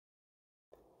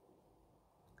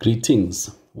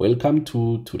Greetings, welcome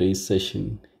to today's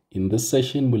session. In this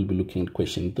session, we'll be looking at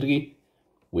question 3,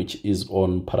 which is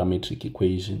on parametric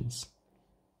equations.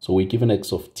 So we're given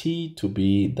x of t to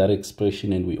be that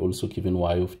expression, and we're also given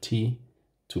y of t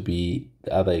to be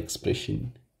the other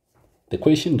expression. The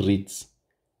question reads,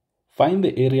 find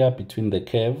the area between the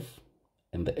curve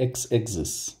and the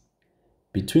x-axis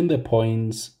between the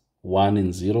points 1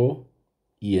 and 0,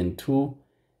 e and 2,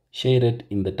 shaded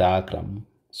in the diagram.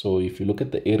 So if you look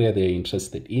at the area they're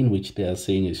interested in, which they are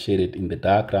saying is shaded in the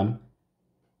diagram,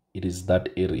 it is that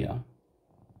area.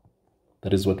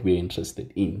 That is what we're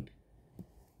interested in.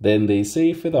 Then they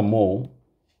say, furthermore,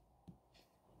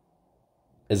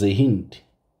 as a hint,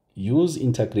 use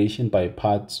integration by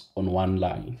parts on one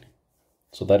line.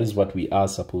 So that is what we are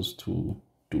supposed to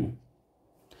do.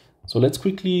 So let's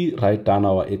quickly write down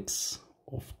our x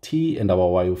of t and our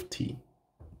y of t.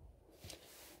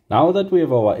 Now that we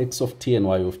have our x of t and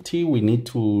y of t, we need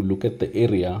to look at the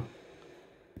area.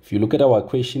 If you look at our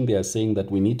question, they are saying that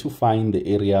we need to find the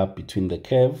area between the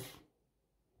curve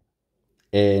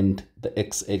and the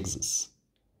x-axis.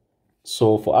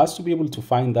 So for us to be able to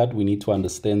find that, we need to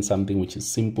understand something which is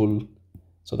simple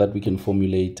so that we can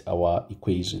formulate our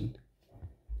equation.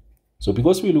 So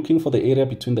because we're looking for the area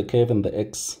between the curve and the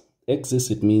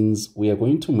x-axis, it means we are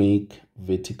going to make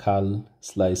vertical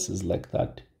slices like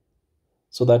that,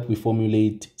 so that we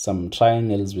formulate some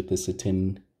triangles with a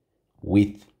certain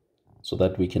width so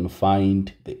that we can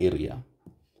find the area.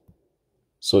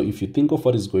 So if you think of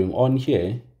what is going on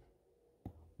here,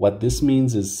 what this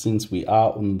means is, since we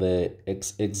are on the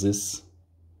x-axis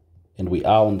and we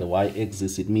are on the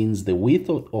y-axis, it means the width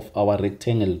of our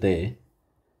rectangle there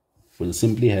will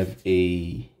simply have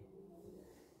a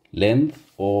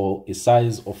length or a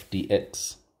size of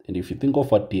dx. And if you think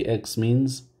of what dx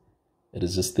means, it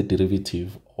is just the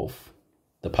derivative of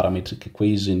the parametric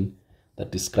equation that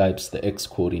describes the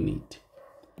x-coordinate.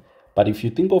 But if you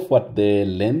think of what the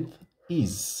length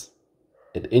is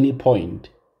at any point,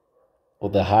 or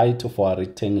the height of our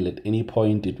rectangle at any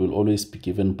point, it will always be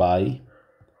given by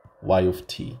y of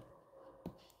t.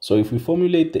 So if we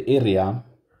formulate the area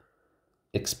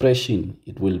expression,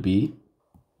 it will be,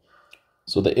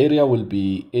 so the area will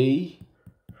be A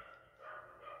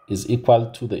is equal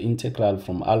to the integral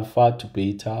from alpha to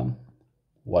beta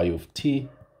y of t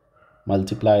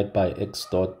multiplied by x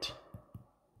dot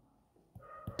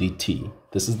dt.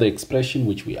 This is the expression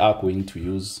which we are going to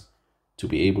use to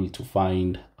be able to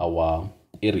find our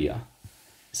area,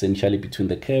 essentially between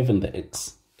the curve and the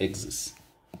x-axis.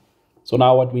 So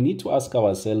now what we need to ask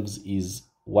ourselves is,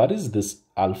 what is this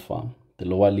alpha, the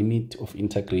lower limit of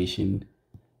integration,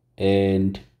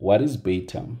 and what is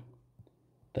beta,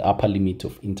 the upper limit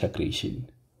of integration?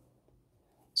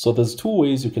 So there's two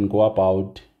ways you can go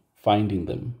about finding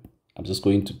them. I'm just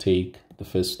going to take the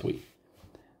first way.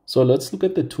 So let's look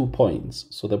at the 2 points.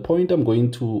 So the point I'm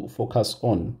going to focus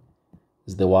on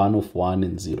is the one of 1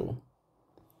 and 0.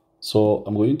 So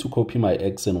I'm going to copy my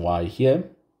x and y here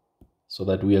so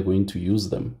that we are going to use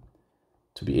them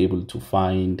to be able to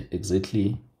find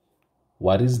exactly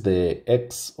what is the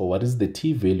x or what is the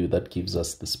t value that gives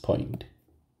us this point.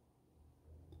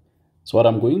 So what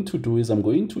I'm going to do is I'm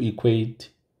going to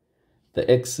equate the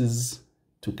x's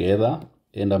together,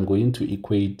 and I'm going to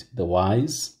equate the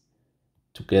y's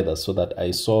together so that I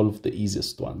solve the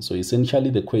easiest one. So essentially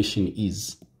the question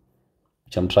is,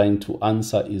 which I'm trying to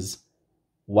answer, is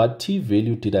what t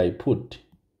value did I put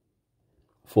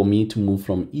for me to move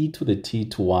from e to the t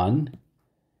to 1,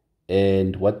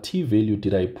 and what t value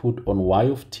did I put on y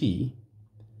of t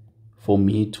for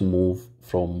me to move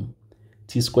from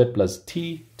t squared plus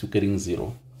t to getting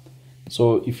 0.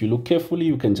 So if you look carefully,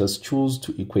 you can just choose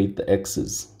to equate the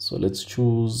x's. So let's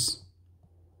choose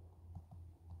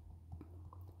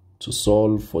to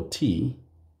solve for t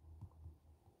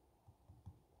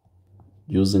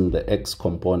using the x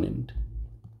component.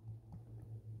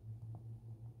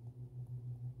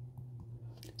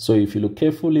 So if you look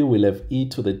carefully, we'll have e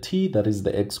to the t, that is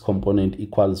the x component,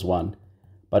 equals 1.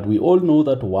 But we all know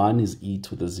that 1 is e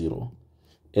to the 0.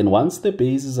 And once the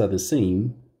bases are the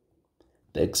same,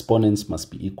 the exponents must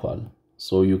be equal.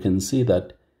 So you can see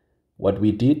that what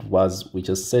we did was we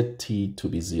just set t to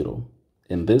be 0.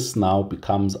 And this now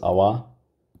becomes our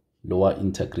lower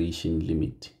integration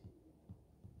limit.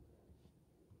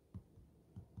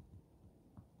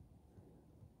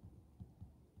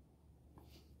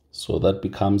 So that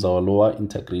becomes our lower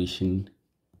integration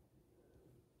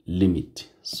limit.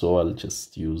 So I'll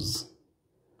just use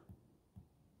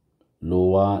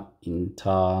lower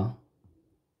integration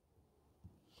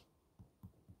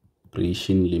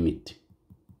limit.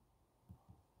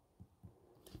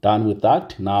 Done with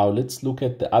that. Now let's look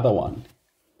at the other one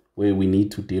where we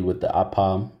need to deal with the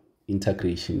upper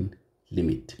integration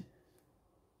limit.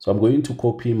 So I'm going to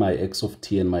copy my x of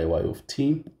t and my y of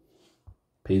t,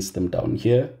 paste them down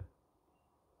here.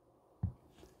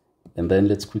 And then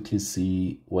let's quickly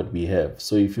see what we have.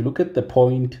 So if you look at the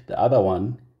point, the other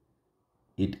one,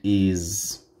 it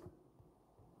is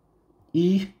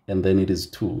e and then it is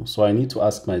 2. So I need to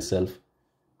ask myself,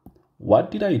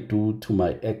 what did I do to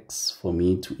my x for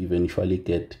me to eventually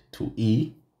get to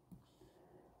e?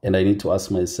 And I need to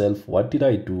ask myself, what did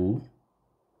I do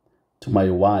to my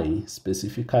y,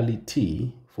 specifically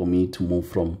t, for me to move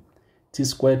from t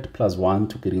squared plus 1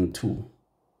 to getting 2?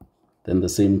 Then the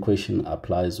same question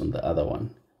applies on the other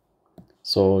one.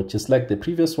 So just like the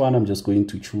previous one, I'm just going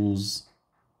to choose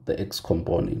the x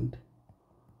component.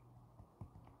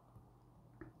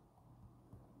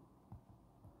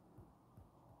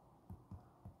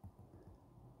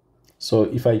 So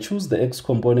if I choose the x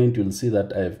component, you'll see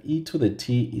that I have e to the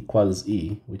t equals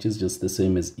e, which is just the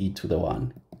same as e to the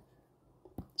 1.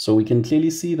 So we can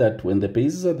clearly see that when the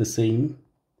bases are the same,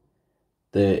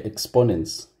 the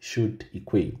exponents should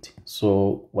equate.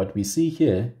 So what we see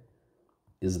here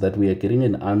is that we are getting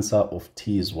an answer of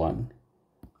t is 1.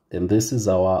 And this is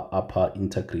our upper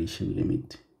integration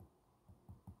limit.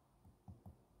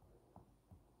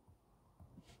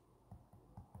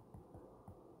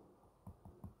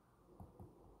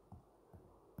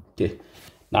 Okay,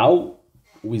 now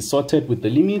we sorted with the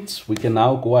limits. We can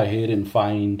now go ahead and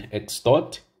find x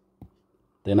dot.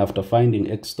 Then after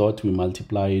finding x dot, we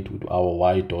multiply it with our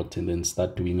y dot and then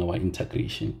start doing our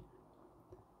integration.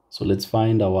 So let's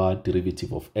find our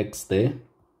derivative of x there.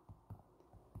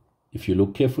 If you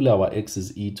look carefully, our x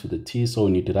is e to the t. So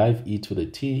when you derive e to the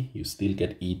t, you still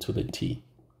get e to the t.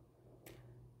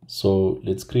 So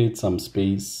let's create some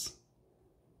space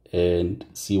and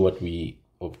see what we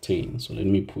obtain. So let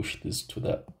me push this to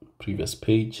the previous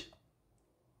page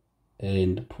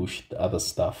and push the other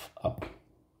stuff up.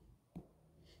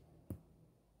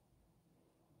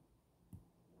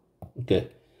 Okay,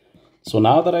 so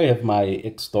now that I have my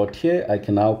x dot here, I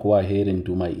can now go ahead and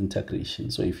do my integration.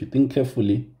 So if you think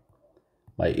carefully,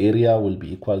 my area will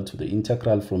be equal to the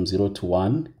integral from 0 to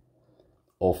 1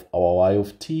 of our y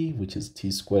of t, which is t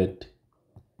squared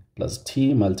plus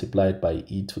t multiplied by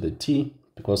e to the t,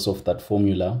 because of that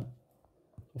formula,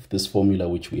 of this formula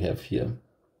which we have here,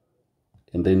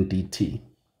 and then dt.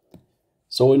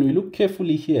 So when we look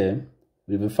carefully here,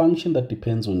 we have a function that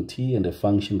depends on t and a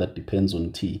function that depends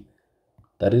on t.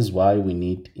 That is why we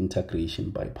need integration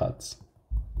by parts.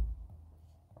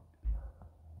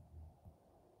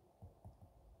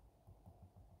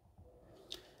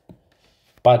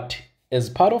 But as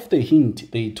part of the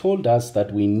hint, they told us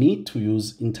that we need to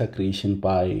use integration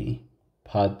by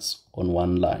parts on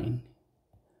one line.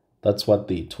 That's what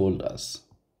they told us.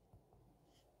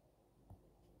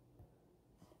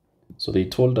 So they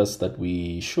told us that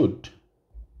we should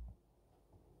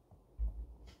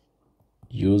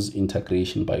use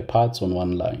integration by parts on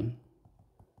one line.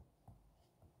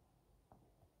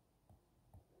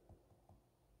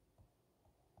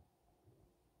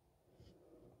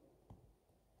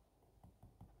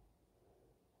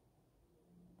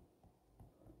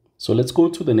 So let's go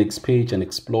to the next page and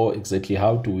explore exactly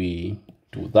how do we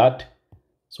do that.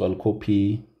 So I'll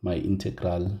copy my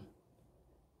integral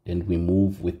and we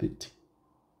move with it.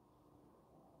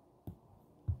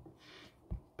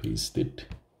 Paste it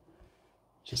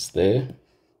just there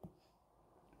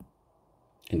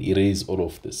and erase all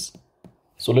of this.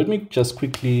 So let me just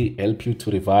quickly help you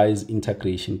to revise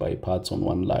integration by parts on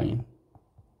one line.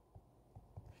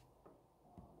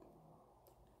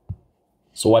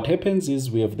 So what happens is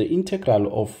we have the integral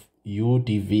of u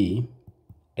dv,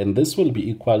 and this will be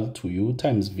equal to u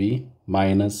times v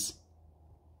minus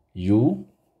u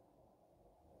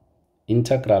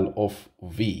integral of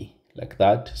v, like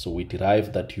that. So we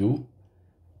derive that u,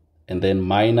 and then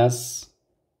minus,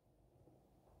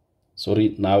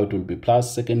 sorry, now it will be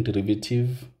plus second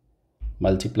derivative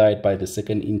multiplied by the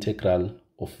second integral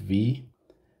of v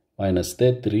minus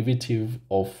third derivative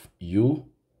of u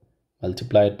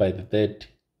multiplied by the third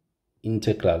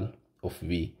integral of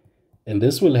v. And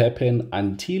this will happen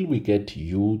until we get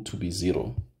u to be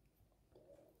 0.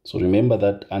 So remember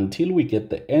that until we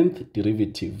get the nth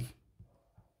derivative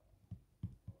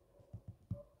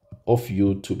of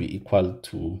u to be equal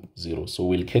to 0. So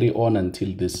we'll carry on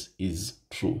until this is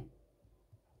true.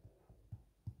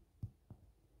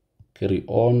 Carry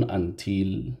on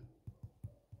until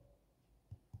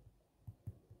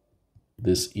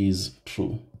this is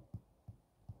true.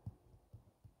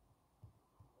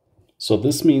 So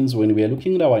this means when we are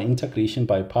looking at our integration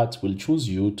by parts, we'll choose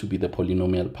u to be the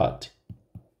polynomial part,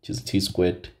 which is t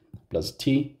squared plus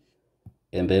t.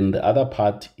 And then the other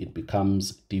part, it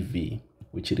becomes dv,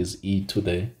 which it is e to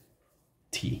the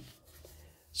t.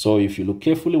 So if you look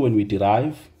carefully when we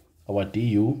derive our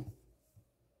du,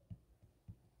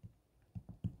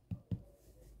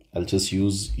 I'll just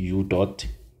use u dot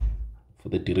for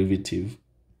the derivative.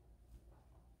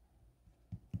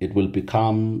 It will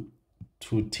become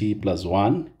 2t plus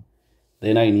 1.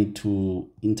 Then I need to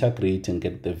integrate and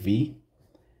get the v.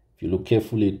 If you look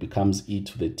carefully, it becomes e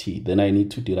to the t. Then I need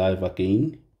to derive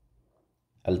again.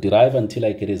 I'll derive until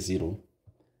I get a 0.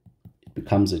 It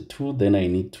becomes a 2. Then I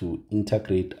need to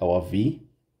integrate our v,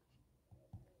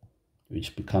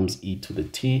 which becomes e to the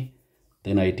t.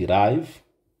 Then I derive.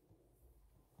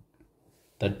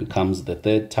 That becomes the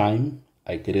third time.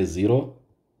 I get a 0.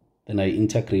 Then I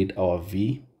integrate our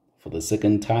v for the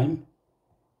second time.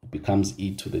 It becomes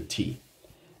e to the t.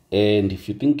 And if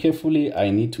you think carefully, I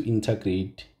need to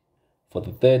integrate for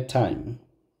the third time.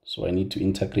 So I need to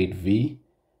integrate v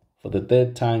for the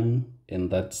third time,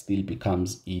 and that still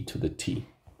becomes e to the t.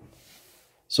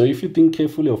 So if you think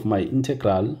carefully of my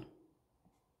integral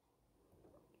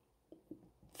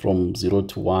from 0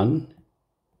 to 1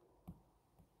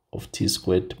 of t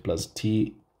squared plus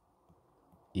t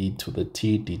e to the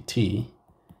t dt,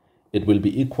 it will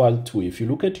be equal to, if you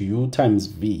look at u times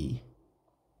v,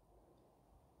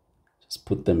 just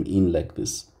put them in like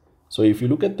this. So if you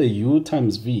look at the u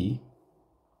times v,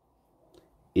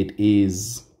 it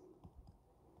is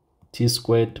t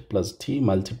squared plus t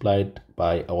multiplied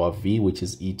by our v, which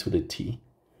is e to the t.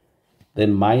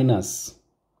 Then minus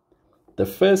the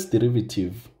first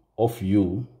derivative of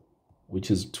u, which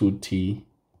is 2t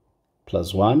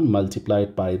plus 1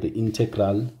 multiplied by the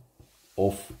integral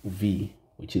of v,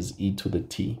 which is e to the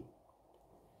t.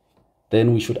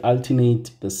 Then we should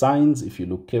alternate the signs if you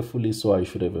look carefully. So I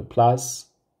should have a plus.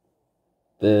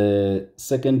 The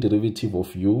second derivative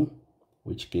of u,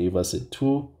 which gave us a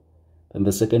 2. Then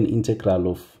the second integral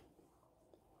of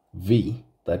v,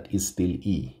 that is still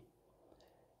e.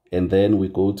 And then we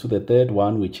go to the third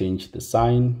one, we change the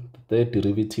sign. The third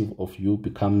derivative of u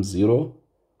becomes 0.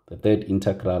 The third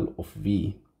integral of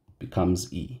v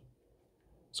becomes e.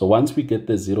 So once we get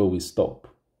the 0, we stop.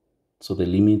 So the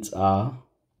limits are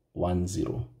 1,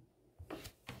 0.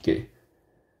 Okay.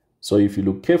 So if you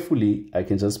look carefully, I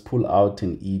can just pull out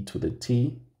an e to the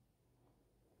t.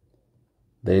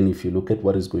 Then if you look at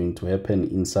what is going to happen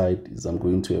inside is I'm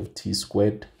going to have t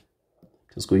squared.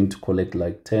 Just going to collect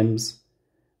like terms.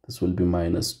 This will be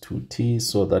minus 2t.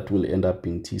 So that will end up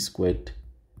being t squared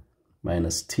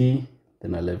minus t.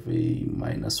 Then I'll have a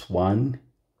minus 1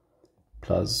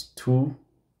 plus 2.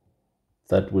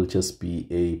 That will just be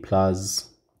a plus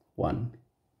 1,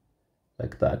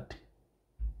 like that.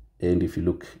 And if you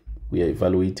look, we are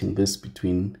evaluating this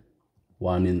between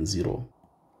 1 and 0.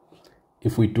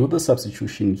 If we do the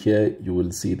substitution here, you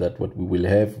will see that what we will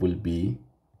have will be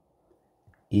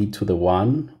e to the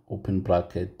 1, open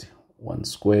bracket, 1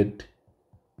 squared,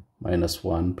 minus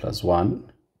 1 plus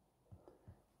 1.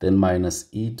 Then minus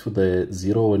e to the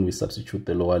 0 when we substitute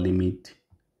the lower limit.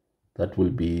 That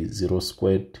will be 0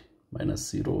 squared minus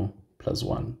 0 plus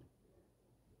 1.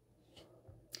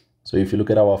 So if you look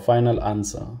at our final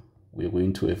answer, we're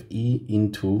going to have e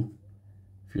into,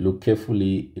 if you look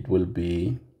carefully, it will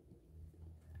be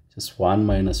just 1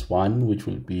 minus 1, which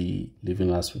will be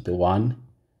leaving us with the 1.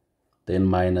 Then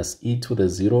minus e to the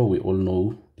 0, we all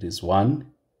know it is 1.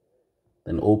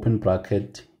 Then open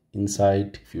bracket,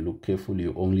 inside, if you look carefully,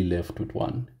 you're only left with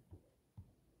 1.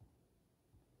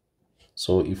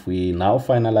 So if we now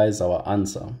finalize our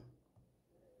answer,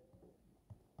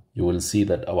 you will see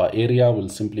that our area will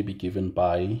simply be given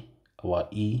by our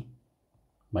e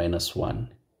minus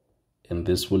 1. And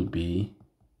this will be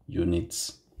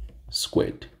units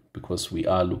squared because we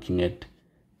are looking at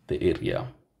the area.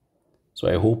 So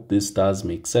I hope this does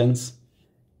make sense.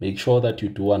 Make sure that you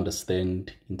do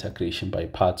understand integration by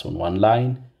parts on one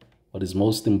line. What is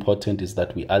most important is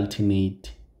that we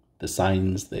alternate the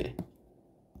signs there.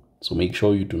 So make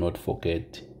sure you do not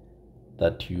forget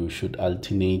that you should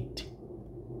alternate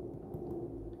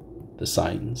the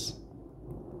signs.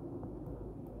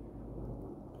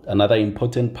 Another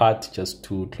important part, just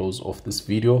to close off this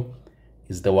video,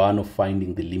 is the one of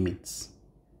finding the limits.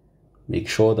 Make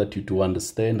sure that you do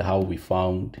understand how we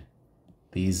found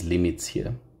these limits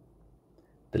here.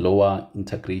 The lower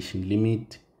integration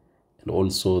limit and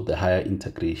also the higher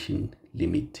integration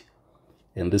limit.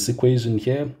 And this equation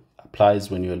here applies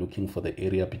when you are looking for the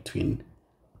area between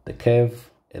the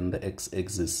curve and the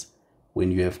x-axis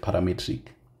when you have parametric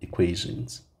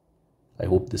equations. I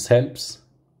hope this helps.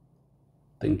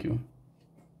 Thank you.